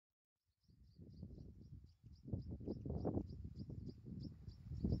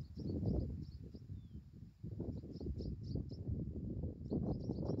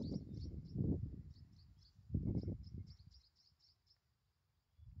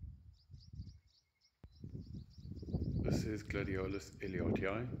This is Gladiolus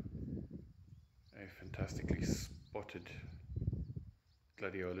eliotii, a fantastically spotted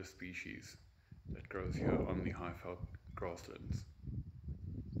gladiolus species that grows here on the Highveld grasslands.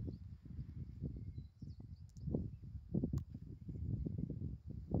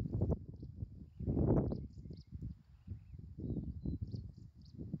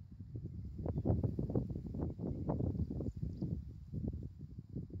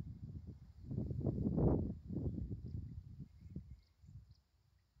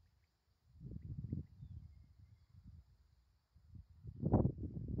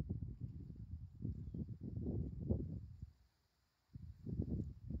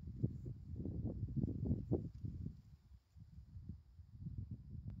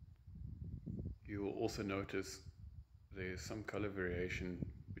 You will also notice there's some color variation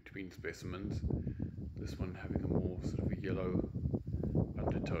between specimens, this one having a more sort of a yellow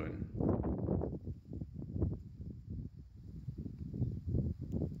undertone.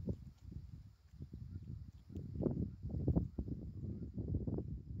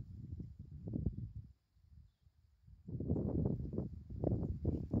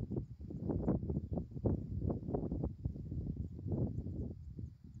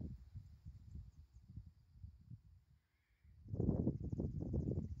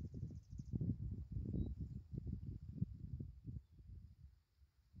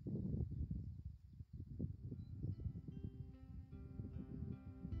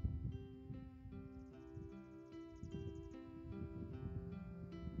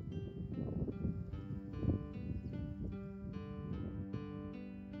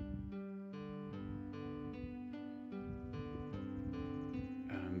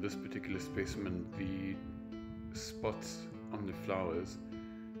 This particular specimen, the spots on the flowers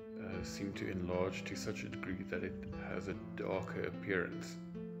seem to enlarge to such a degree that it has a darker appearance.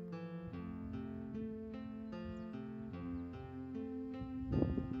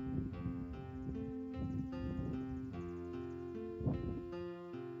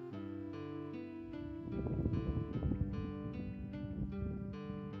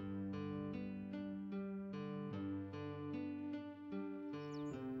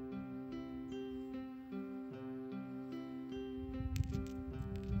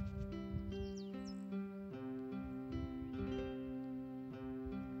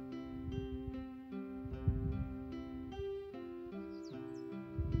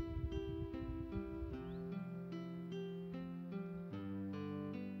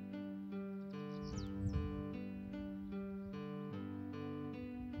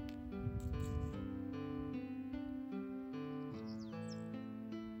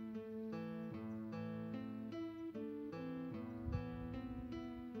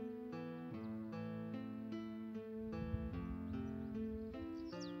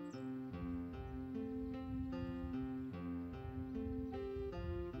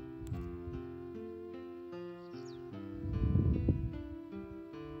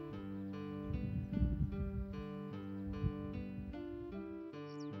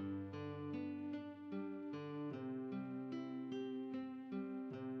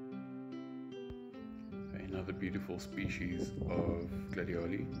 Another beautiful species of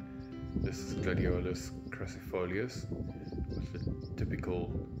gladioli. This is Gladiolus crassifolius, with the typical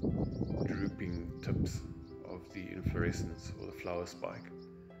drooping tips of the inflorescence or the flower spike.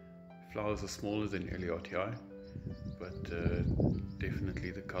 Flowers are smaller than eliotii, but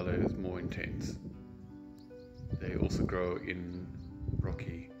definitely the color is more intense. They also grow in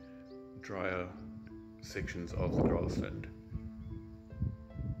rocky, drier sections of the grassland.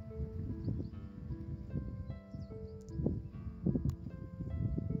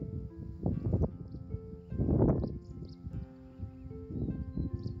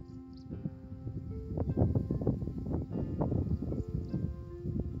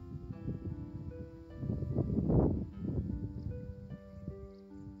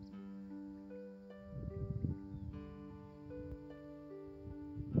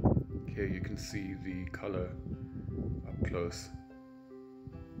 Here you can see the color up close,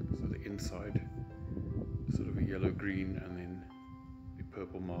 so the inside sort of a yellow green, and then the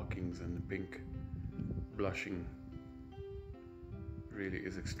purple markings and the pink blushing really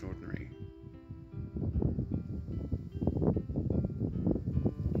is extraordinary.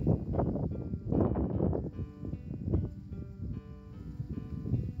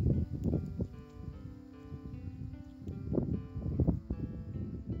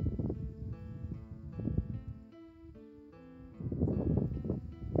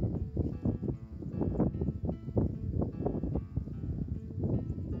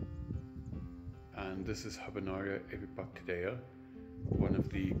 And this is Habenaria epipactidea, one of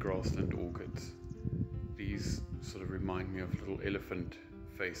the grassland orchids. These sort of remind me of little elephant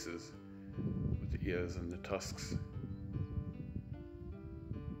faces with the ears and the tusks.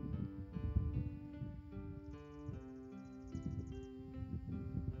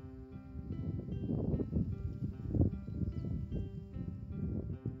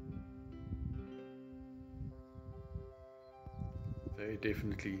 They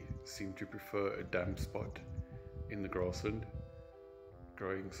definitely seem to prefer a damp spot in the grassland,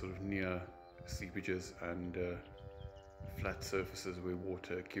 growing sort of near seepages and flat surfaces where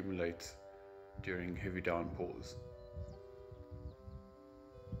water accumulates during heavy downpours.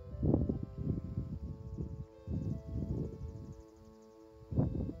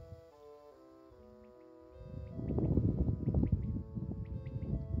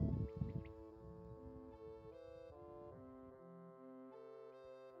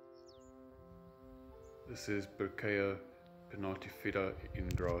 This is Berkea pinnatifida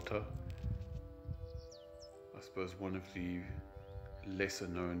ingrata. I suppose one of the lesser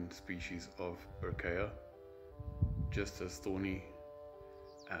known species of Berkea, just as thorny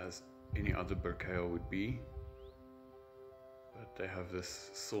as any other Berkea would be, but they have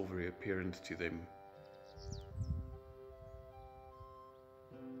this silvery appearance to them.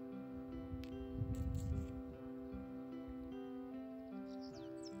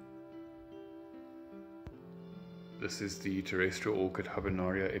 This is the terrestrial orchid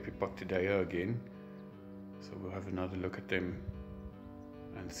Habenaria epipoctidea again, so we'll have another look at them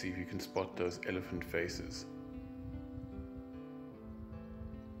and see if you can spot those elephant faces.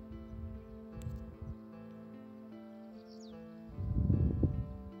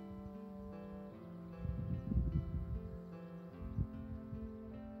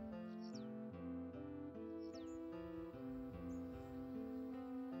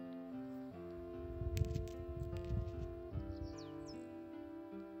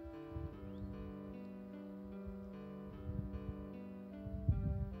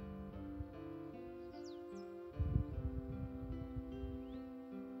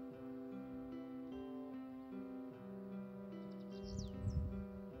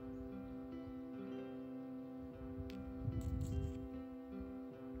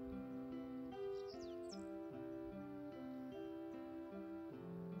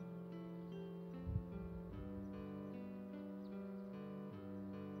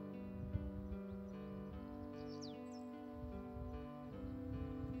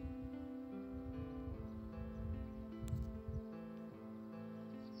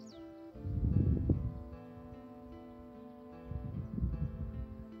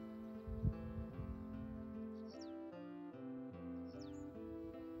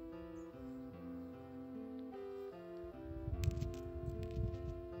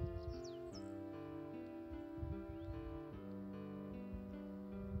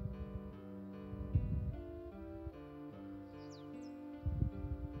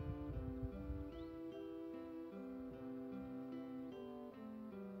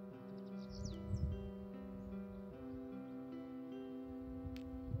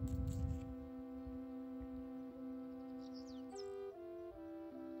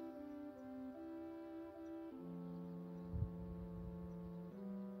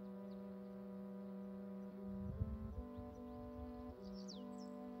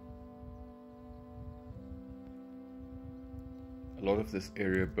 A lot of this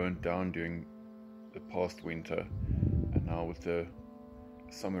area burnt down during the past winter, and now with the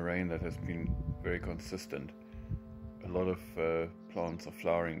summer rain that has been very consistent, a lot of plants are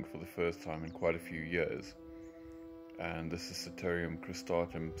flowering for the first time in quite a few years. And this is Satyrium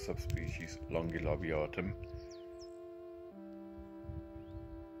cristatum subspecies longilabiatum.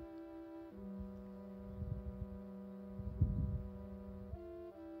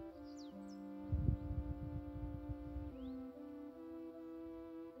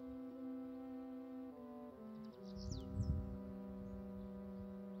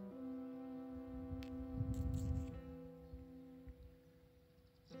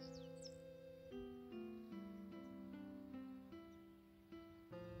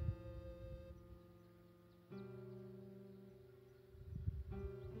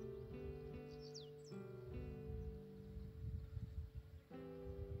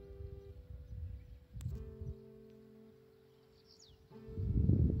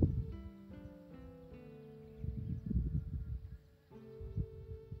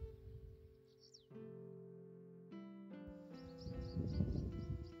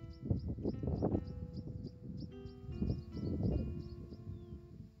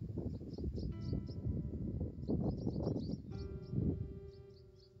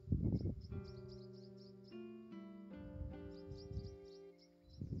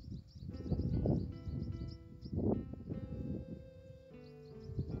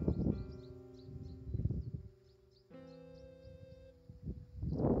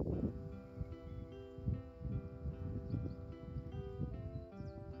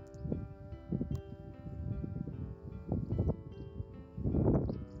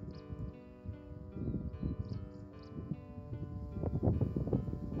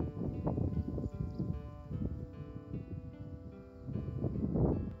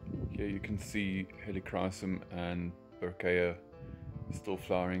 Here you can see Helichrysum and Berkea still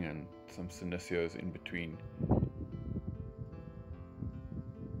flowering and some Senesio's in between.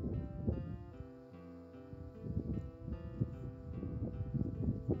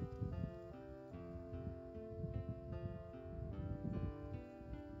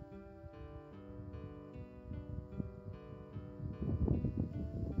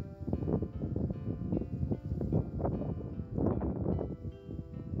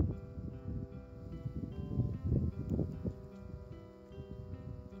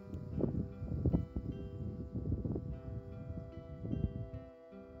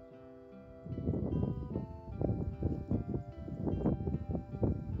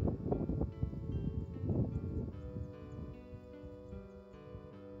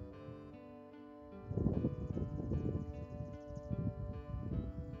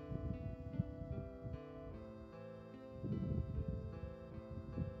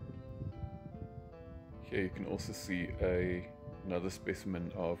 Here you can also see another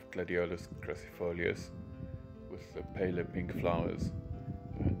specimen of Gladiolus crassifolius with the paler pink flowers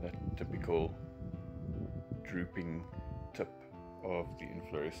and that typical drooping tip of the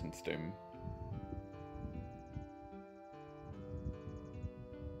inflorescent stem.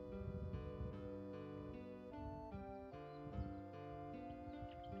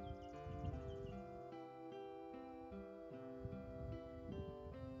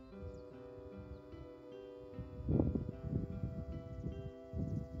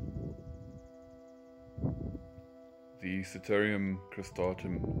 The Satyrium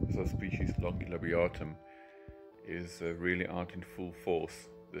cristatum, subspecies Longulabiatum, is really out in full force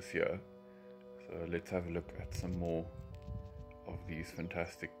this year. So let's have a look at some more of these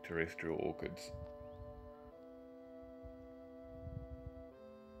fantastic terrestrial orchids.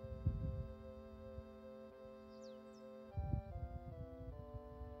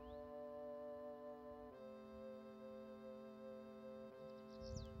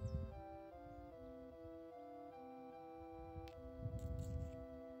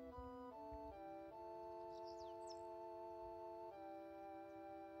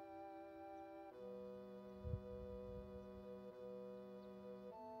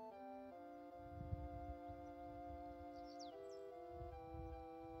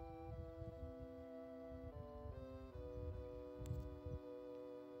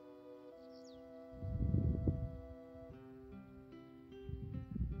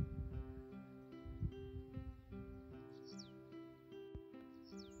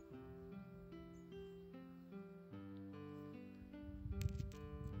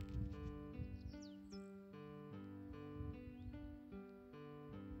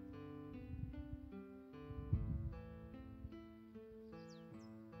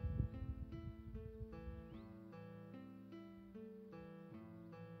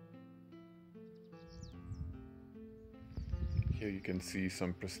 Here you can see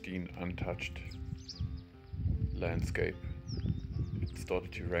some pristine, untouched landscape. It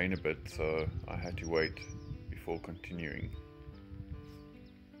started to rain a bit, so I had to wait before continuing.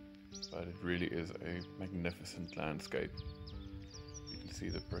 But it really is a magnificent landscape. You can see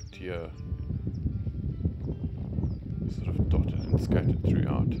the protea sort of dotted and scattered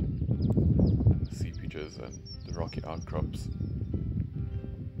throughout, and the seepages and the rocky outcrops.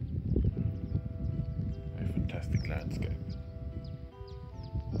 A fantastic landscape.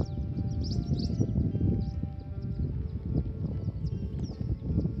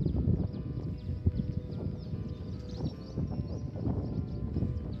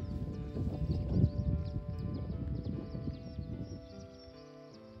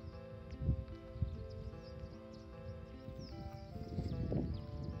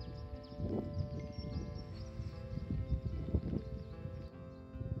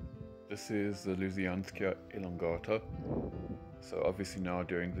 This is the Lusianskia elongata. So obviously now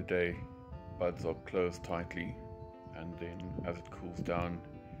during the day buds are closed tightly, and then as it cools down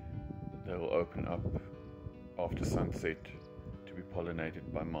they will open up after sunset to be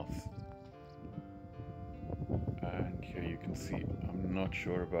pollinated by moths. And here you can see, I'm not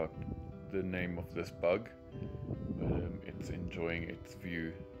sure about the name of this bug, but it's enjoying its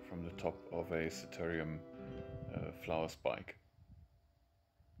view from the top of a Satyrium flower spike.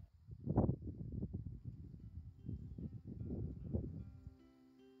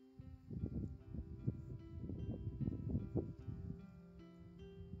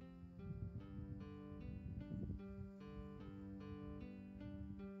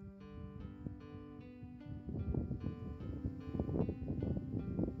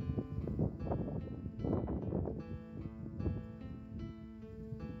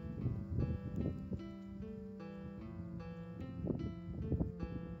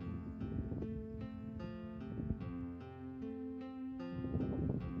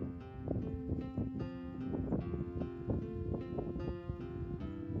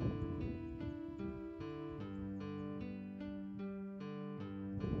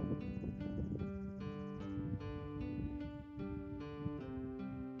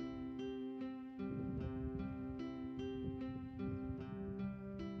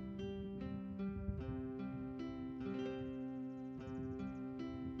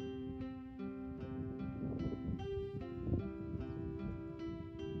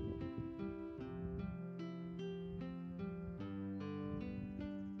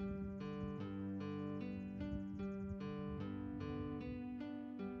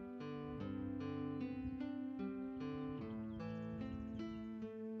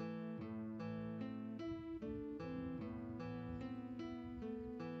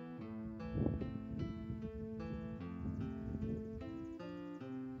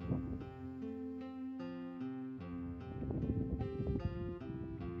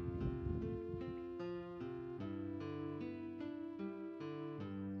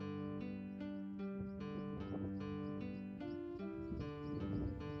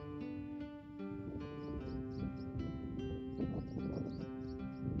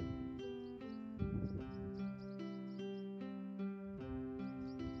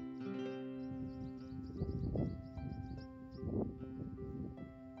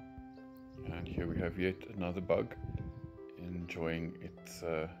 here we have yet another bug enjoying its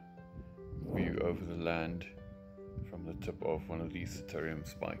view over the land from the tip of one of these Satyrium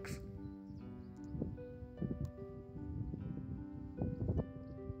spikes.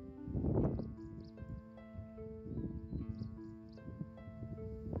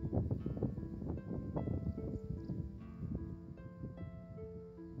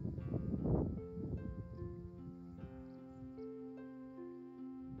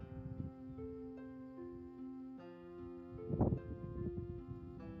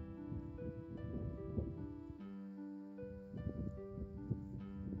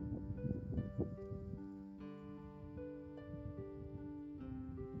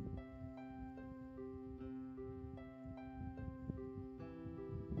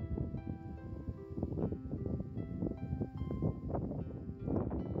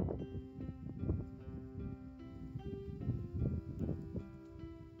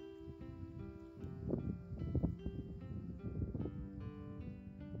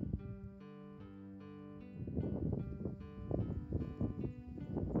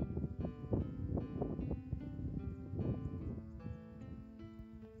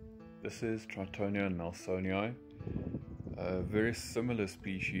 This is Tritonia nelsonii, a very similar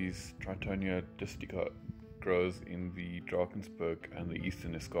species. Tritonia distica grows in the Drakensberg and the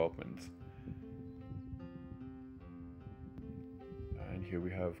eastern escarpments. And here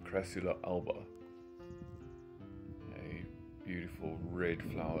we have Crassula alba, a beautiful red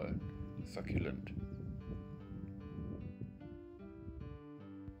flower, succulent.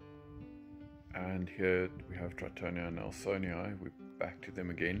 And here we have Tritonia nelsonii. We're back to them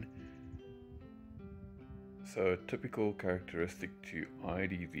again. So a typical characteristic to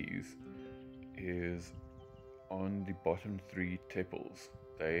ID these is on the bottom three tepals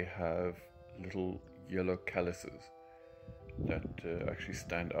they have little yellow calluses that actually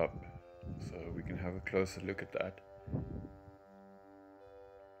stand up, so we can have a closer look at that.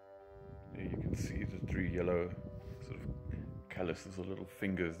 There you can see the three yellow sort of calluses or little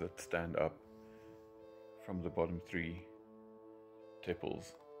fingers that stand up from the bottom three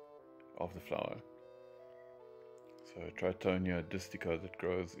tepals of the flower. So Tritonia distica that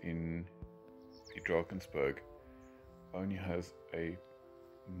grows in the Drakensberg only has a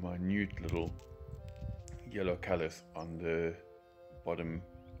minute little yellow callus on the bottom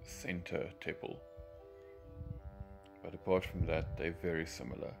center tepal, but apart from that they're very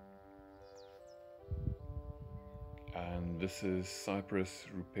similar. And this is Cyperus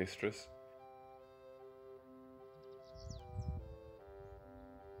rupestris.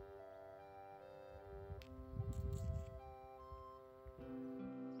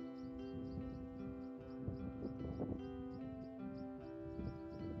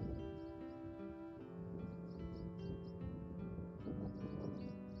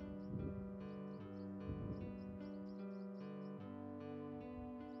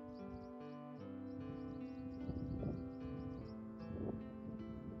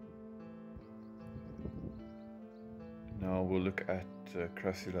 Now we'll look at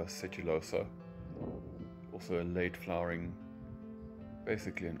Crassula seculosa, also a late flowering,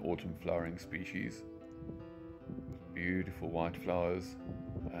 basically an autumn flowering species, with beautiful white flowers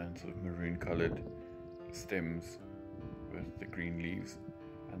and sort of maroon coloured stems with the green leaves,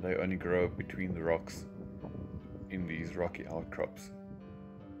 and they only grow between the rocks in these rocky outcrops.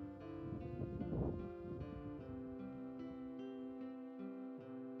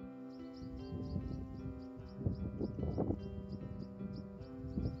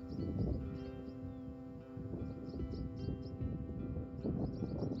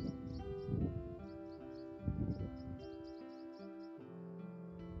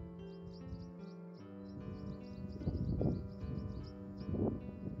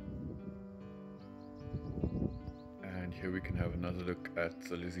 And here we can have another look at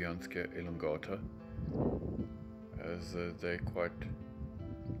Zalesianska elongata, as they're quite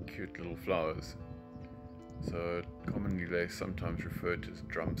cute little flowers. So commonly they're sometimes referred to as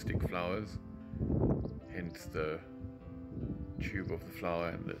drumstick flowers, hence the tube of the flower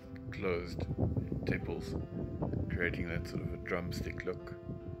and the closed tepals, creating that sort of a drumstick look.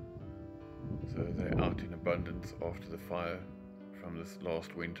 So they're out in abundance after the fire from this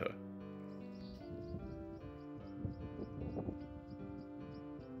last winter.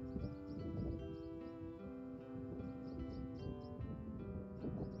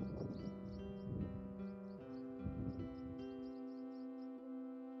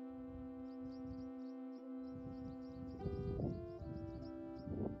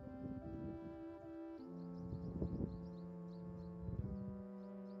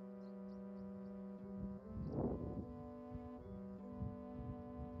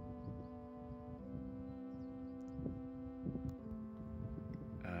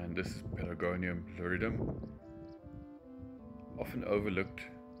 and this is Pelargonium floridum, often overlooked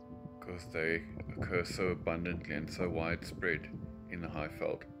because they occur so abundantly and so widespread in the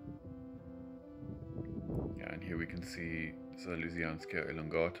Highveld. Yeah, and here we can see Zalesianskia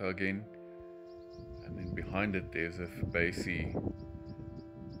elongata again, and then behind it there's a Fabaceae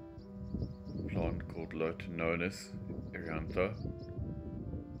plant called Lotononis eriantha,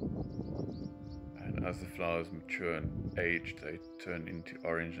 and as the flowers mature and age they turn into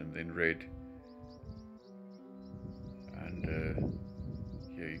orange and then red. And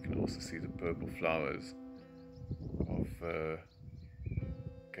here you can also see the purple flowers of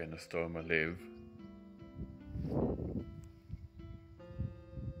Genostoma lev.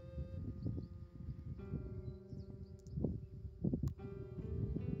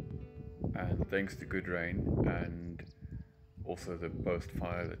 And thanks to good rain and also the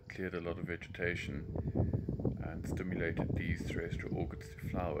post-fire that cleared a lot of vegetation and stimulated these terrestrial orchids to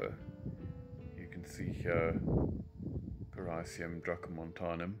flower, you can see here Corycium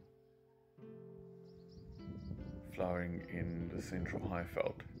dracomontanum flowering in the central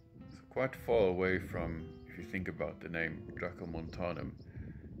Highveld. So quite far away from, if you think about the name Dracomontanum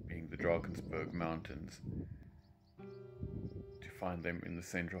being the Drakensberg Mountains, to find them in the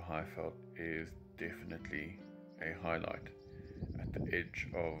central Highveld is definitely a highlight at the edge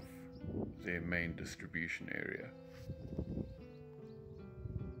of their main distribution area.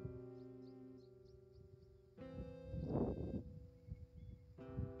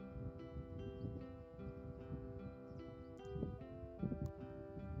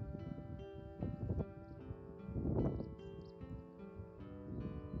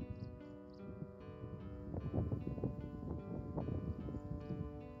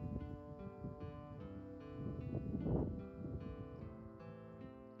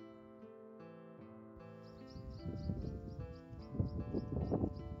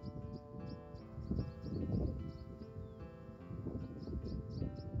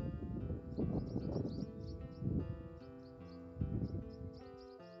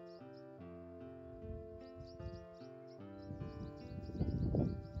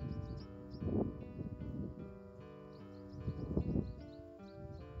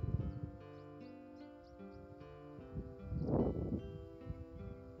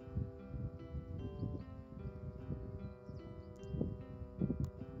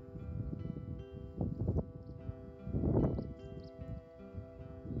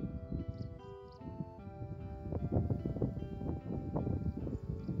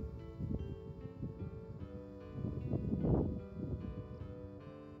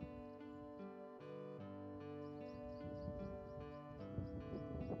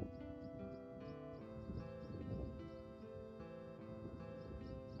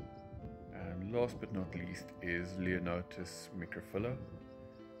 And last but not least is Leonotus microphylla.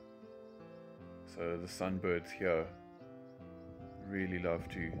 So the sunbirds here really love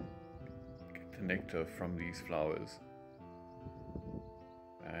to get the nectar from these flowers,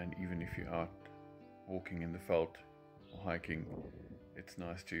 and even if you're out walking in the veld or hiking, it's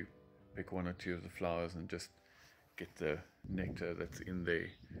nice to pick one or two of the flowers and just get the nectar that's in there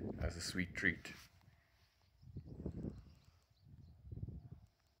as a sweet treat.